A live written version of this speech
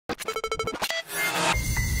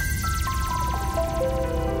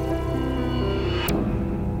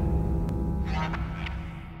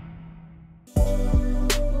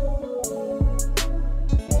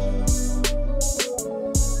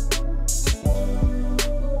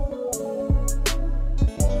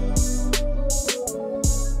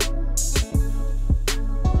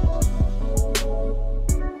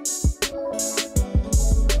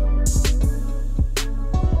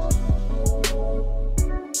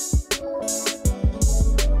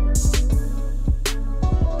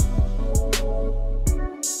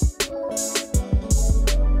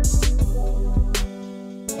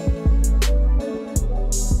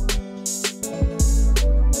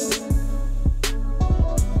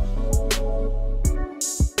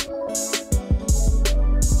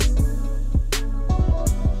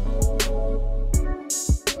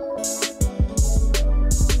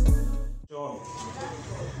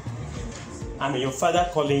I'm your father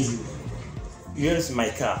calling you. Here is my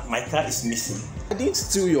car. My car is missing. I didn't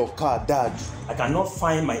steal your car, Dad. I cannot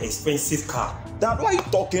find my expensive car. Dad, why are you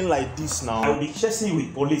talking like this now? I will be chasing you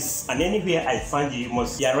with police, and anywhere I find you, you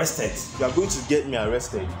must be arrested. You are going to get me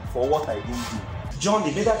arrested for what I didn't do. John,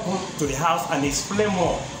 you better come to the house and explain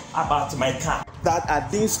more about my car. Dad, I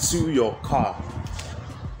didn't steal your car.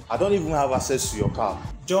 I don't even have access to your car.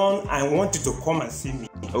 John, I want you to come and see me.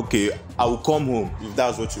 Okay, I will come home. If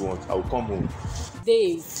that's what you want, I will come home.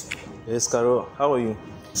 Dave. Yes, Caro, how are you?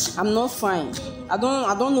 I'm not fine. I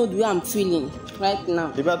don't know the way I'm feeling right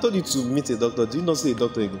now. Baby, I told you to meet a doctor. Did you not see a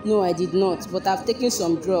doctor again? No, I did not, but I've taken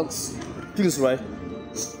some drugs. Pills, right?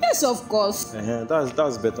 Yes, of course.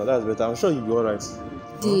 That's better. That's better. I'm sure you'll be alright.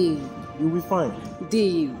 Dave. You'll be fine.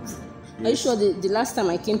 Dave. Yes. Are you sure the last time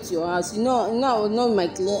I came to your house, I was not in my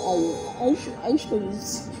clear eye. Are you sure you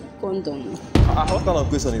used condom? What kind of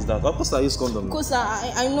question is that? Of course I use condom. Because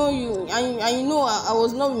I know you. I know I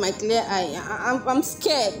was not with my clear eye. I'm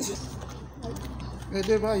scared. Hey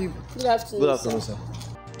Dave, how are you? Good afternoon. Good afternoon, sir.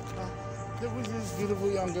 Dave, who's this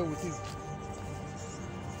beautiful young girl with you?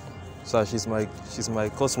 Sir, she's my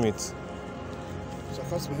classmate. She's your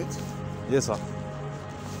classmate? Yes, sir.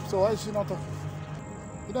 So why is she not talking?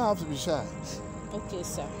 You don't have to be shy. Okay,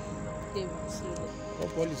 sir. Dave, see you.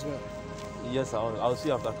 Hope all is well. Yes, sir. I'll see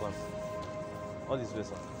you after class. All is well,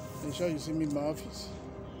 sir. Ensure you see me in my office.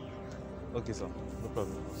 Okay, sir. No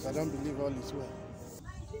problem. I don't believe all is well.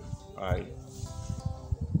 Alright.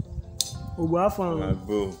 My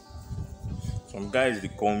bro. Some guys, they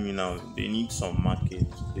call me now. They need some market.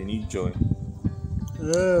 They need joy.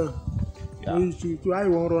 Yeah. Why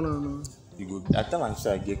you won't run now? You go. I tell them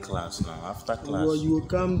say I get class now. After class. Well, you will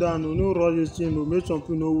calm down. No rush this thing. No make some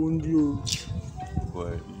people no wound you.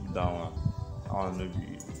 But that one, I want to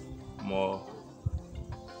be more.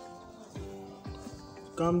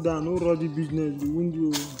 Calm down. No rush the business. You wound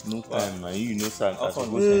you. No time, man. You know, sir.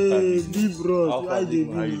 Hey, deep rush. How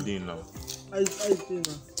you doing now? I think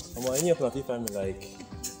now. Come on, any plan find me like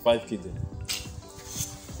 5K then.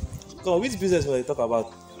 Come on, which business will you talk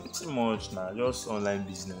about? Too much now, just online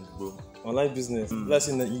business, bro. Online business. That's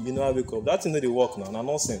in you know I wake up. That thing that they work now, na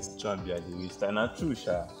nonsense. Try and be at the waste. And not true,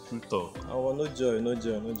 sha. True talk. I want no joy. I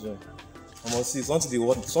must see something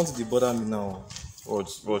they bother me now.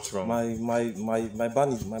 What's wrong? My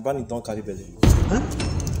bunny don't carry belly. Huh?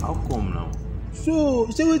 How come now? So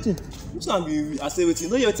you say waiting. Which one be? I say waiting.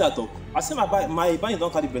 No hear wetin I talk. I say my bunny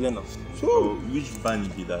don't carry belly now. So which bunny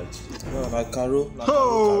be that? No, like Caro.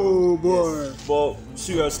 Oh boy. But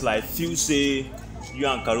seriously, I feel say you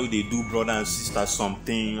and Caro they do brother and sister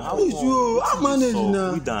something. How manage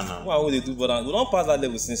now? Why would they do brother? We don't pass that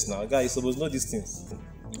level since now, guys. You supposed to know these things.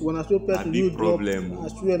 When I saw person you drop, I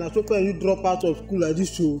swear, I saw person you drop out of school like this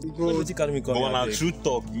show. But when I true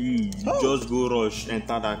talk, you just go rush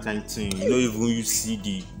enter that kind of thing. You don't even you see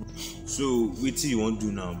the. So what you want to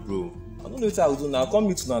do now, bro? I don't know what I will do now. Come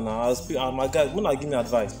meet now. I'll speak. My guys, when I give me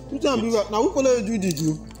advice. Which one be right? Now, who can you do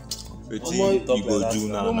you? What you go do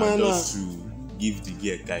now? Now just to give the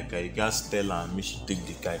girl kai. You guys tell her me she take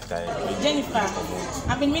the kai. Jennifer,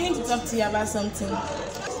 I've been meaning to talk to you about something.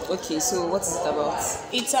 Okay, so what is it about?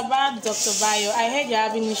 It's about Dr. Bayo. I heard you're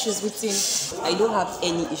having issues with him. I don't have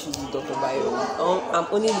any issues with Dr. Bayo. I'm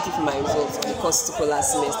only looking for my results because it took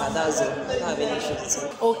last semester. That's all. I don't have any issues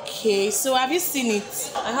with him. Okay, so have you seen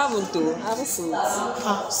it? I haven't though. I haven't seen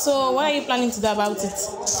it. So what are you planning to do about it?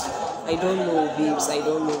 I don't know, babes. I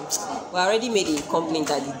don't know. We already made a complaint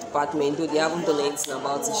at the department, though they haven't done anything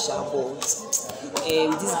about it, but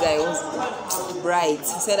this guy was bright.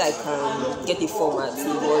 He said I can get a format. He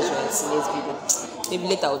was right. Next video. Maybe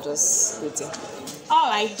later I'll just go there.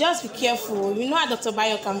 Alright, just be careful. You know how Dr.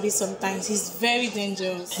 Bayo can be sometimes. He's very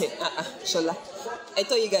dangerous. Shola, I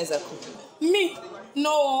thought you guys are cool. Me?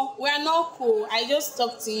 No, we are not cool. I just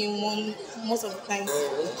talk to him most of the time.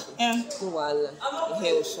 Well,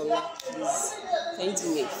 hey, Shola, please, can you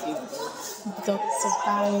do me a favor? Dr.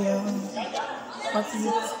 Bayo. What is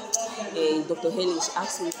it? Dr. Hellish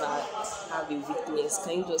asked me if I have a weakness.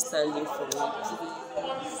 Can you just stand in for me,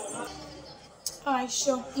 please? Alright,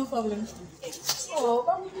 sure, no problem.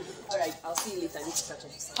 Oh. Alright, I'll see you later. I need to catch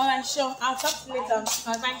up. Alright, sure. I'll talk to you later.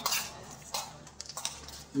 Bye.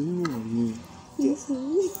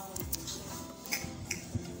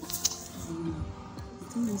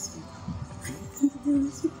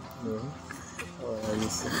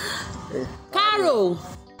 Caro!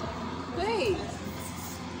 Hey!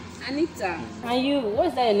 Anita. And you,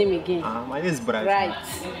 what's that your name again? My name is Bright. Right.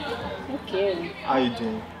 Okay. How are you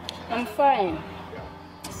doing? I'm fine.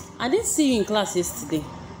 I didn't see you in class yesterday.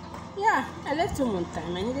 Yeah, I left home on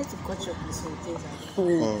time. I needed to catch up with some things.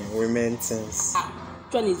 Women things.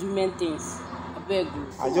 Which one is women things? I beg you.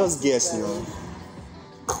 I just guess,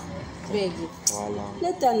 Beg you. Voila.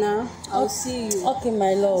 Later now, I'll see you. Okay,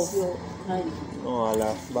 my love.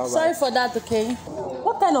 Voila. Bye-bye. Sorry for that, okay?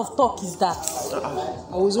 What kind of talk is that?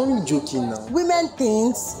 I was only joking now. Women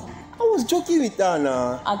things? I was joking with her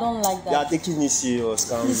now. I don't like that. You are taking me serious.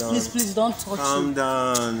 Calm down. Please, don't touch Calm me.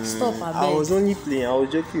 down. Stop, I I beg. was only playing. I was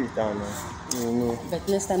joking with her now. But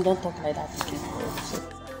next time, don't talk like that again.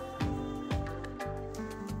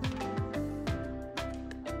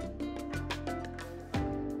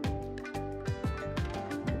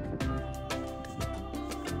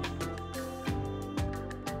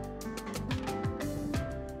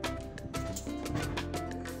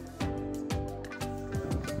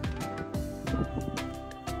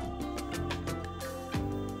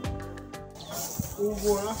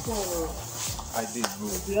 I did, bro.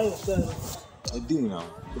 Yeah, yourself. I did now.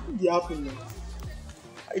 What did happen now?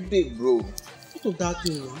 I did, bro. What was that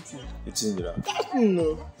thing now? It's in there. That thing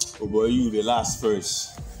now. Oh boy, you the last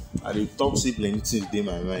first. I dey talk say plenty things dey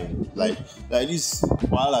my mind. Like this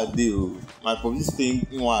while I dey, my police thing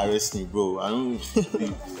he wan arrest me, bro. I don't.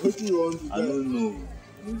 What do you want to do? I don't know.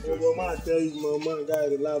 Your mama tell you, mama, guy,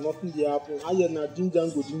 relax, nothing dey happen. I hear na ginger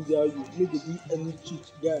go ginger you. No go do any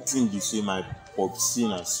cheat, guy. Thing be say my popsi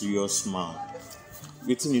na serious man.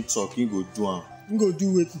 Wetin he talk, he go do am. You go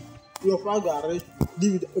do wetin? Your father go arrest you.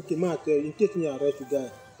 Leave it. Okay, man, tell you, in case me arrest you, guy,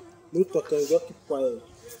 no talking, just keep quiet.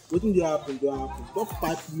 Wetin dey happen, dey happen. Just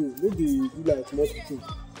fight low. No dey do like small pikin.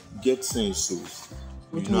 Get sense, so.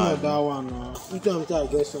 Wetin want that one now? Which one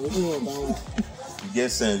I get some? Wetin want that one? Get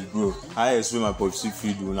sense, bro. Highest way my popsi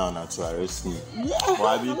fit do now na to arrest me. Yeah, but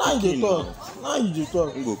I be now you dey pikin talk. Now you dey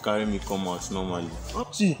talk. he go carry me come out normally.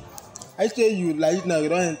 See, I say you like it now, you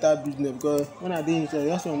don't enter business because when I dey inside,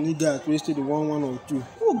 there's some niggas wey still the one or two.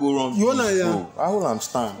 Who go run You wanna business, hear? bro? I hold am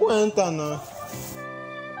stand. Who enter now?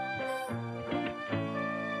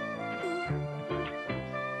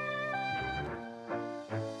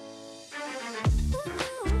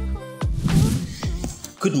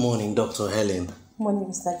 Good morning, Dr. Helen. Morning,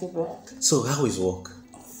 Mr. Gabriel. So, how is work?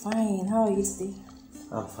 Fine. How are you today?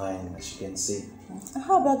 I'm fine, as you can see.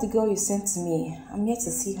 How about the girl you sent to me? I'm yet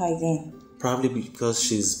to see her again. Probably because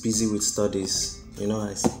she's busy with studies. You know,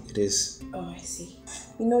 it is. Oh, I see.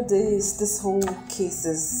 You know, this whole case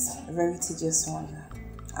is a very tedious one.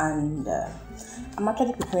 And I'm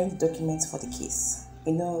actually preparing the documents for the case.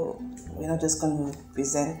 You know, we're not just going to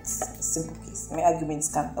present a simple case. My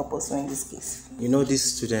arguments can't help us win this case. You know, these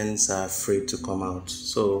students are afraid to come out.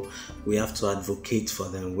 So, we have to advocate for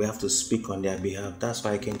them. We have to speak on their behalf. That's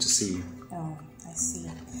why I came to see you. Oh, I see.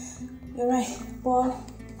 You're right. But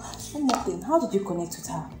one more thing. How did you connect with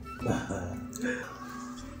her?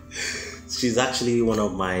 She's actually one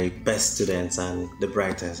of my best students and the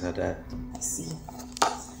brightest at that. I see.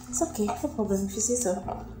 It's okay. No problem. If you say so.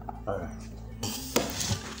 All right.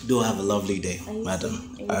 Do have a lovely day,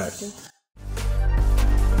 madam. All right.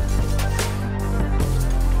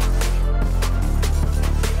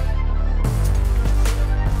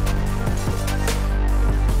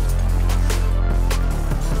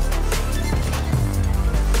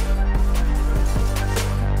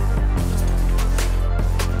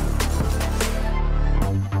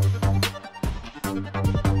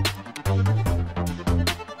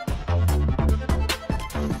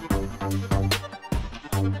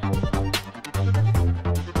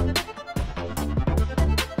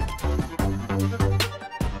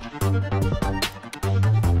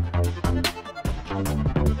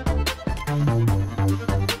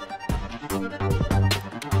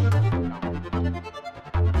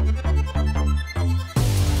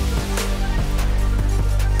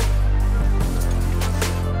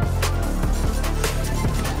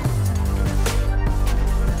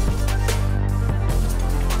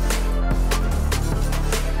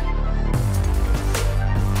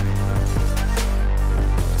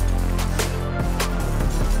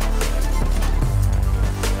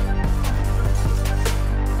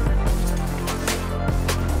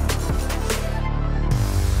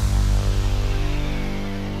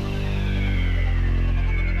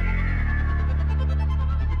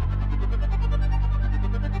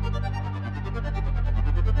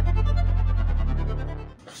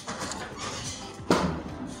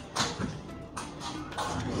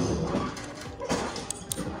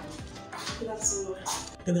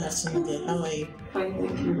 Good afternoon, dear. How are you? Fine,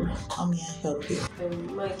 thank you. How may I help you?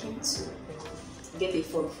 I came to get a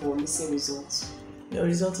form for missing results. Your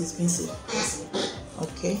result is missing.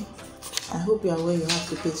 Okay. I hope you are aware you have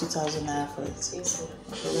to pay 2,000 naira for it. Yes, sir.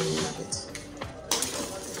 Okay, let me have it.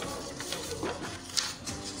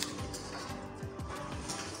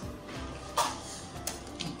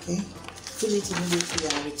 Okay. Fill it immediately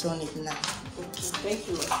and return it now. Okay, thank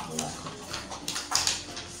you, ma. You're welcome.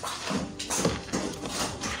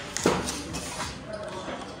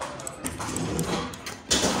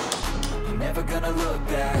 I'm never gonna look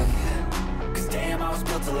back, cause damn, I was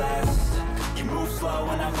built to last. You move slow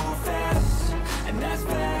and I move fast, and that's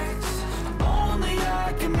facts. Only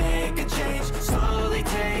I can make a change, slowly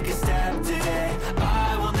take a step today.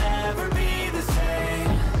 I will never be the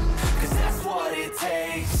same, cause that's what it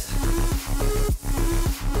takes.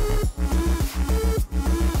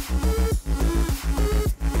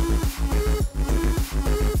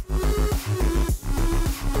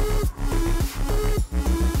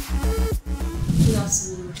 Good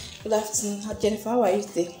afternoon. Good afternoon. Jennifer, how are you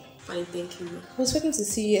today? Fine, thank you, ma. I was waiting to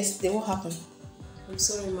see you yesterday. What happened? I'm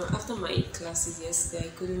sorry, ma. After my classes yesterday, I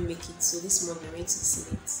couldn't make it, so this morning I went to the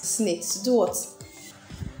Senate. Senate. To do what?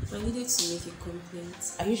 I needed to make a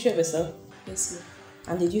complaint. Are you sure of yourself? Yes,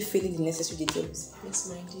 ma. And did you fill in the necessary details? Yes,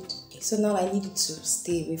 ma, I did. Okay, so now I need you to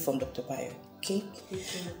stay away from Dr. Bayo, okay? Okay,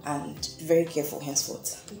 ma. And be very careful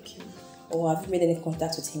henceforth. Thank you. Or have you made any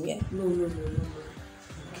contact with him yet? No, ma.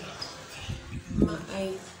 Ma,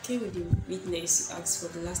 I came with the witness you asked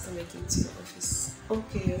for the last time I came to your office.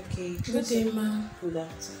 Okay. Good day, ma. Good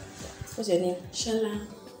afternoon. What's your name? Shala.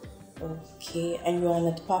 Okay, and you're in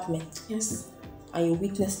the department? Yes. And you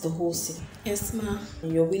witnessed the whole scene? Yes, ma.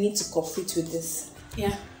 And you're willing to cooperate with this?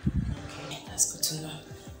 Yeah. Okay, that's good to know.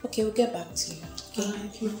 Okay, we'll get back to you. Okay.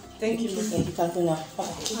 Alright, ma. Thank you. Okay, you can go now.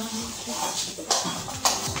 Bye.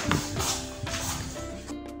 Bye.